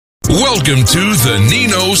Welcome to the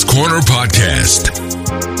Nino's Corner podcast.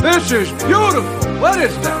 This is beautiful. What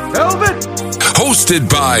is that, velvet? Hosted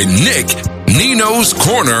by Nick, Nino's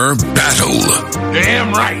Corner Battle.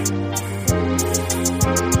 Damn right.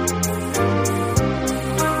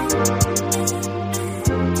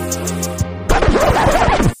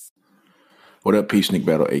 What up, Peace Nick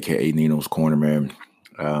Battle, a.k.a. Nino's Corner, man.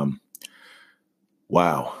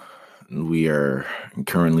 Wow. We are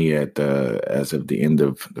currently at, as of the end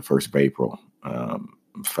of the 1st of April,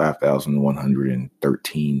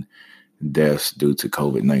 5,113 deaths due to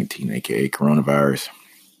COVID-19, a.k.a. coronavirus.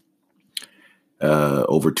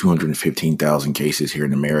 Over 215,000 cases here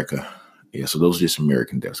in America. Yeah, so those are just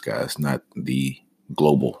American deaths, guys, not the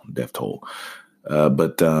global death toll.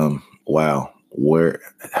 But wow,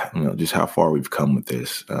 just how far we've come with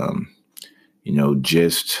this.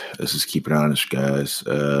 Let's just keep it honest, guys.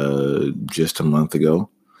 Just a month ago,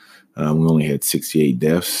 we only had 68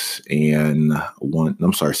 deaths and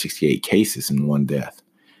 68 cases and 1 death.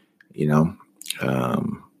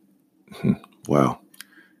 Wow.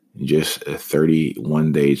 Just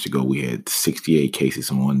 31 days ago, we had 68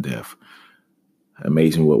 cases and 1 death.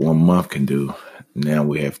 Amazing what 1 month can do. Now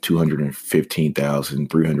we have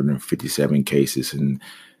 215,357 cases and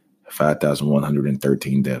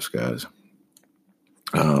 5,113 deaths, guys.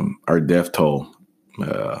 Our death toll,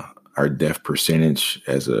 our death percentage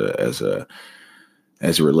as it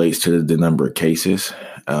relates to the number of cases,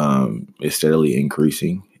 is steadily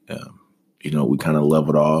increasing. We kind of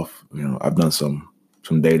leveled off. I've done some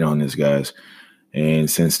data on this, guys. And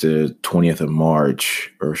since the 20th of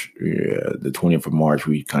March,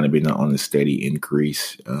 we've kind of been on a steady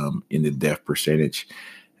increase in the death percentage.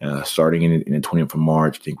 Starting in the 20th of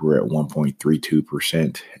March, I think we're at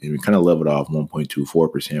 1.32%. And we kind of leveled off 1.24%,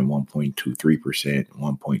 1.23%,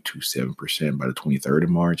 1.27% by the 23rd of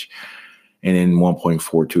March. And then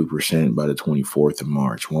 1.42% by the 24th of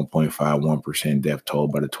March, 1.51% death toll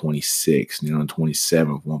by the 26th, and then on the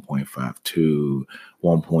 27th, 1.52,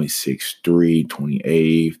 1.63,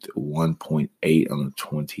 28th, 1.8 on the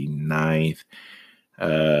 29th.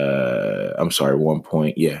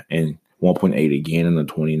 And 1.8 again on the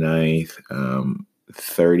 29th,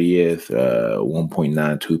 30th,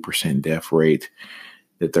 1.92% death rate.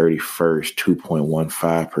 The 31st,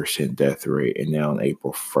 2.15% death rate, and now on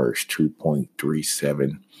April 1st,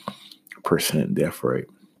 2.37% death rate.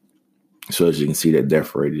 So as you can see, that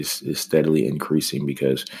death rate is steadily increasing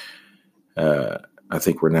because I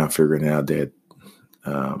think we're now figuring out that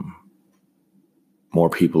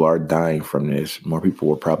more people are dying from this. More people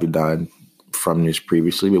were probably dying from this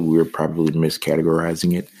previously, but we were probably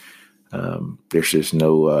miscategorizing it. There's just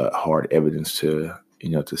no hard evidence to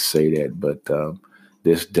say that, but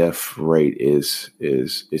this death rate is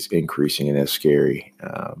increasing, and that's scary.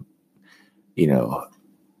 Italy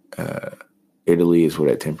is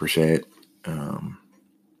at 10%.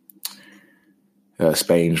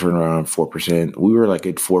 Spain's running around 4%. We were at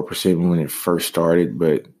 4% when it first started,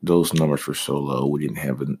 but those numbers were so low. We didn't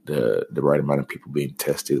have the right amount of people being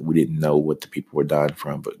tested. We didn't know what the people were dying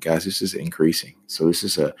from. But guys, this is increasing. So this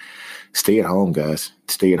is a stay at home, guys.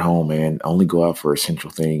 Stay at home, man. Only go out for essential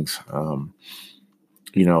things.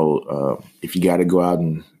 If you got to go out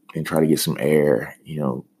and try to get some air,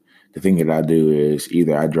 the thing that I do is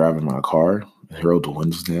either I drive in my car and roll the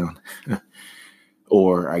windows down,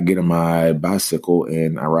 or I get on my bicycle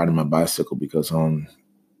and I ride on my bicycle because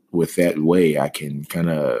with that way I can kind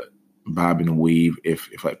of bob and weave. If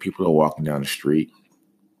people are walking down the street,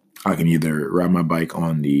 I can either ride my bike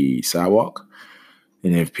on the sidewalk,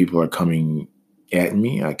 and if people are coming at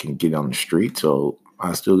me, I can get on the street. So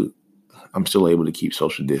I'm still able to keep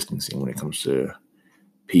social distancing when it comes to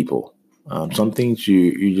people. Some things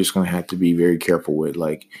you're just going to have to be very careful with.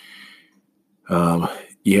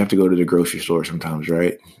 You have to go to the grocery store sometimes,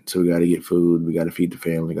 right? So we got to get food. We got to feed the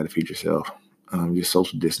family. Got to feed yourself. Just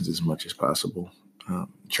social distance as much as possible.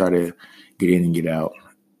 Try to get in and get out.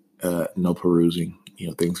 No perusing,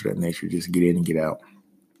 things of that nature. Just get in and get out.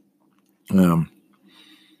 But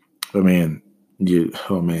man,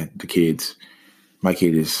 the kids. My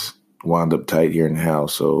kid is wound up tight here in the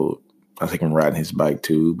house, so I think I'm riding his bike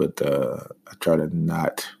too. But I try to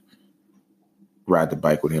not ride the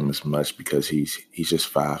bike with him as much because he's just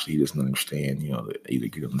 5, so he doesn't understand, either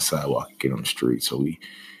get on the sidewalk or get on the street. So we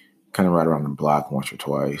kind of ride around the block once or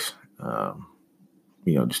twice,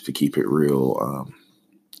 just to keep it real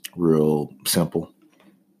simple.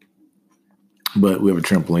 But we have a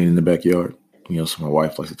trampoline in the backyard, so my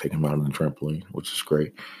wife likes to take him out on the trampoline, which is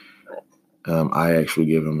great. I actually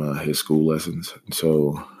give him his school lessons,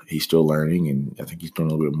 so he's still learning, and I think he's doing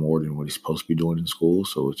a little bit more than what he's supposed to be doing in school,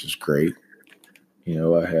 so it's just great.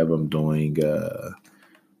 I have them doing,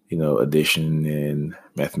 addition and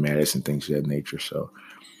mathematics and things of that nature. So,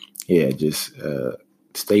 yeah, just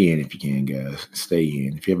stay in if you can, guys. Stay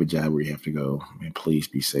in. If you have a job where you have to go, man, please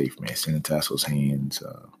be safe, man. Sanitize those hands.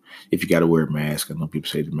 If you got to wear a mask, I know people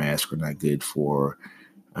say the masks are not good for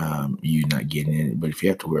you not getting in it. But if you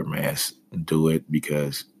have to wear a mask, do it,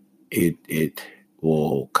 because it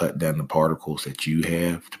will cut down the particles that you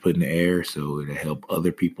have to put in the air. So it'll help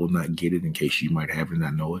other people not get it in case you might have it and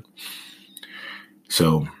not know it.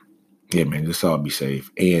 So, yeah, man, just all be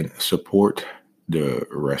safe and support the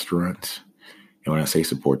restaurants. And when I say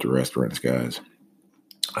support the restaurants, guys,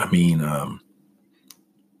 I mean,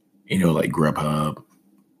 like Grubhub,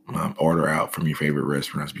 order out from your favorite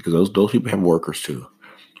restaurants, because those people have workers too.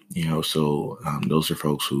 So those are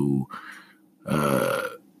folks who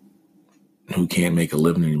can't make a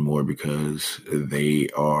living anymore because they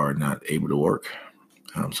are not able to work.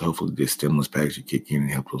 So hopefully this stimulus package will kick in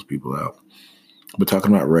and help those people out. But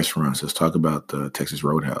talking about restaurants, let's talk about the Texas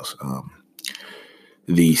Roadhouse.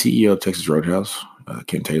 The CEO of Texas Roadhouse,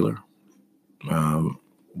 Ken Taylor, sorry,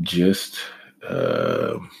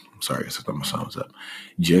 I thought my son was up.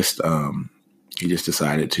 He just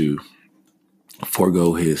decided to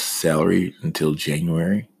forego his salary until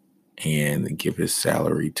January and give his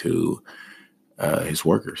salary to his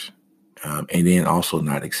workers, and then also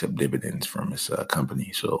not accept dividends from his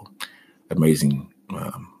company. So amazing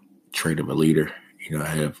trait of a leader.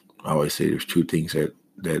 I always say there's two things that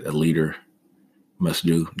a leader must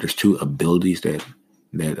do. There's two abilities that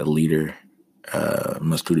a leader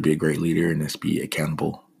must do to be a great leader, and that's be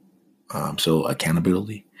accountable. So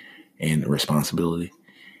accountability and responsibility,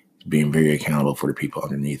 being very accountable for the people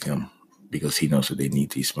underneath him, because he knows that they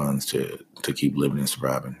need these funds to keep living and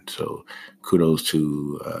surviving. So kudos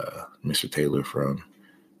to Mr. Taylor from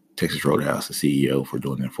Texas Roadhouse, the CEO, for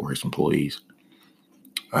doing that for his employees.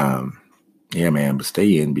 Yeah, man, but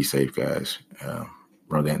stay in, be safe, guys.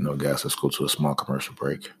 On that note, guys, let's go to a small commercial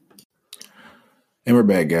break. And we're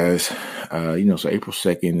back, guys. So April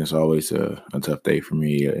 2nd is always a tough day for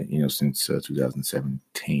me, since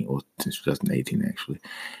 2017, or since 2018, actually.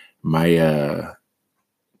 My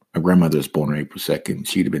grandmother was born on April 2nd.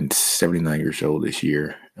 She'd have been 79 years old this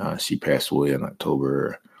year. She passed away on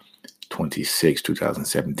October 26,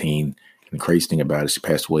 2017. And the crazy thing about it, she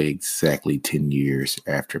passed away exactly 10 years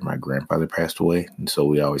after my grandfather passed away. And so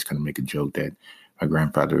we always kind of make a joke that my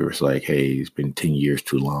grandfather was like, hey, it's been 10 years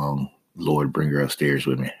too long. Lord, bring her upstairs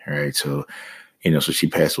with me. All right. So, so she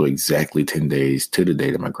passed away exactly 10 days to the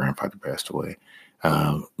day that my grandfather passed away.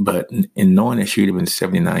 But in knowing that she would have been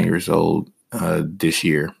 79 years old this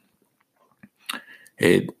year,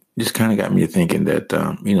 it just kind of got me thinking that,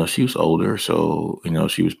 she was older. So,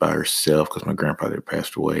 she was by herself because my grandfather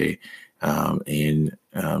passed away. And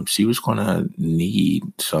she was going to need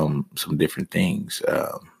some different things,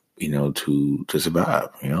 to survive,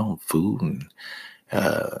 food and,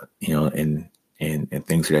 and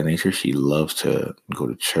things of that nature. She loves to go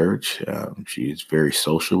to church. She's very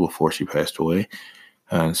social before she passed away.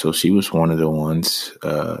 And so she was one of the ones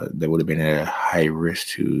that would have been at a high risk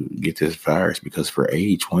to get this virus because of her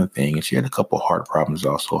age, one thing. And she had a couple of heart problems,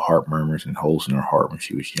 also heart murmurs and holes in her heart when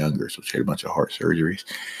she was younger. So she had a bunch of heart surgeries.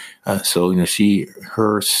 So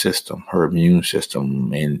her system, her immune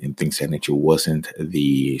system and things of that nature wasn't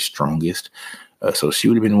the strongest. So she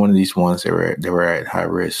would have been one of these ones that were at high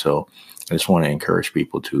risk. So I just want to encourage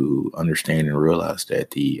people to understand and realize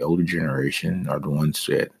that the older generation are the ones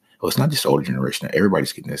that, well, it's not just the older generation.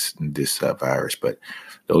 Everybody's getting this virus, but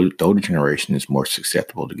the older generation is more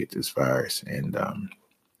susceptible to get this virus. And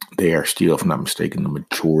they are still, if I'm not mistaken, the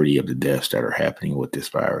majority of the deaths that are happening with this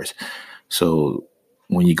virus. So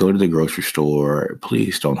when you go to the grocery store,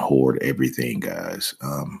 please don't hoard everything, guys.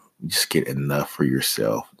 Just get enough for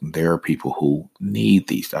yourself. There are people who need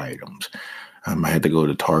these items. I had to go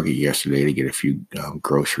to Target yesterday to get a few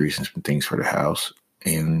groceries and some things for the house.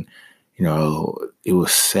 And it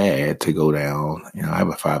was sad to go down. I have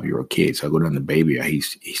a 5-year-old kid, so I go down the baby aisle.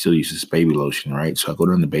 He still uses baby lotion, right? So I go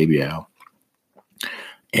down the baby aisle,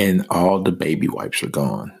 and all the baby wipes are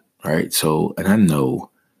gone, right? So, and I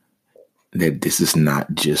know that this is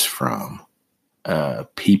not just from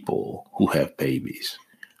people who have babies.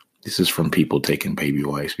 This is from people taking baby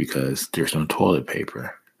wipes because there's no toilet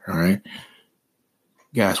paper, all right?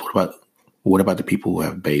 Guys, what about the people who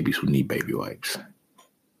have babies who need baby wipes?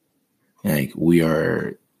 Like, we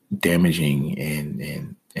are damaging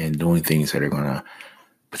and doing things that are going to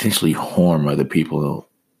potentially harm other people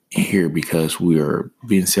here because we are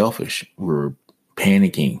being selfish. We're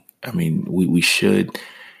panicking. I mean, we should,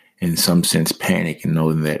 in some sense, panic and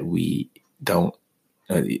know that we don't.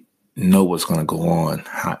 know what's going to go on.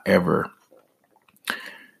 However,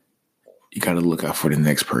 you got to look out for the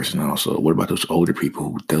next person also. What about those older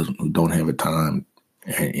people who don't have a time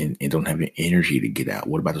and don't have the energy to get out?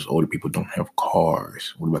 What about those older people who don't have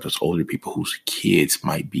cars? What about those older people whose kids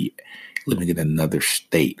might be living in another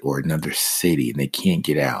state or another city and they can't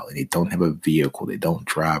get out and they don't have a vehicle? They don't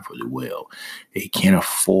drive really well. They can't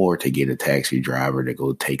afford to get a taxi driver to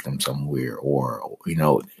go take them somewhere, or,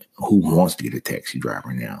 who wants to get a taxi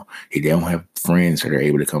driver now? They don't have friends that are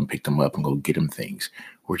able to come pick them up and go get them things.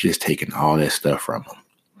 We're just taking all that stuff from them.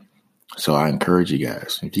 So I encourage you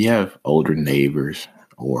guys, if you have older neighbors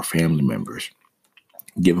or family members,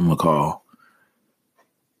 give them a call.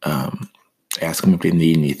 Ask them if they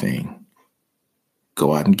need anything.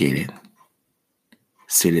 Go out and get it.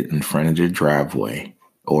 Sit it in front of their driveway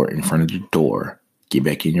or in front of the door. Get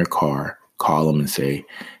back in your car. Call them and say,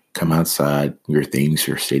 come outside. Your things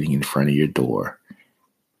are sitting in front of your door.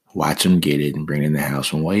 Watch them get it and bring it in the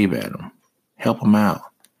house and wave at them. Help them out.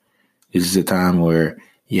 This is a time where,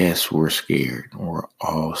 yes, we're scared. We're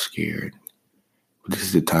all scared. But this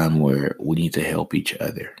is a time where we need to help each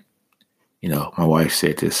other. My wife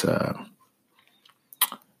said this a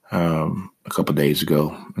couple of days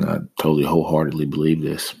ago, and I totally wholeheartedly believe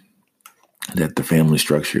this, that the family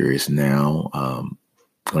structure is now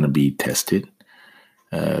going to be tested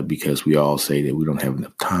because we all say that we don't have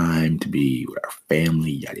enough time to be with our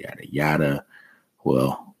family, yada, yada, yada.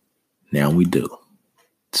 Well, now we do.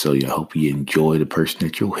 So I hope you enjoy the person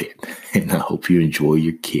that you're with, and I hope you enjoy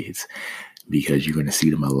your kids, because you're going to see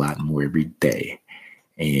them a lot more every day.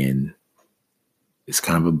 And it's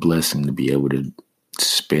kind of a blessing to be able to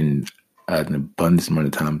spend an abundant amount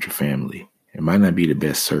of time with your family. It might not be the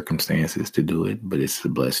best circumstances to do it, but it's a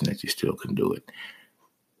blessing that you still can do it.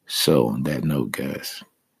 So on that note, guys,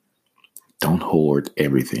 don't hoard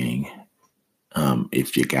everything.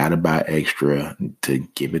 If you got to buy extra to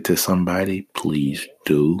give it to somebody, please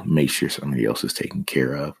do. Make sure somebody else is taken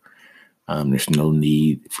care of. There's no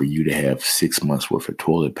need for you to have 6 months worth of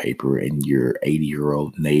toilet paper and your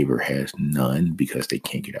 80-year-old neighbor has none because they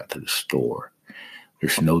can't get out to the store.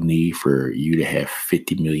 There's no need for you to have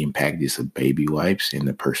 50 million packages of baby wipes and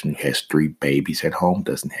the person who has 3 babies at home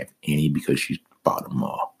doesn't have any because you bought them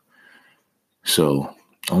all. So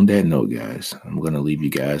on that note, guys, I'm going to leave you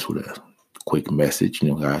guys with a quick message.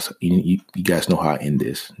 Guys, you guys know how I end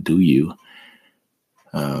this. Do you?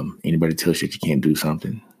 Anybody tells you that you can't do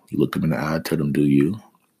something, you look them in the eye, tell them, do you?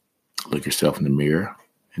 Look yourself in the mirror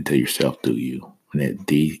and tell yourself, do you? And that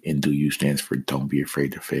D in do you stands for don't be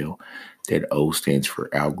afraid to fail. That O stands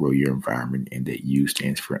for outgrow your environment. And that U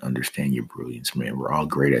stands for understand your brilliance. Man, we're all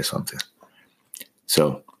great at something.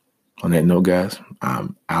 So on that note, guys,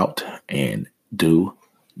 I'm out, and do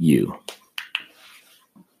you.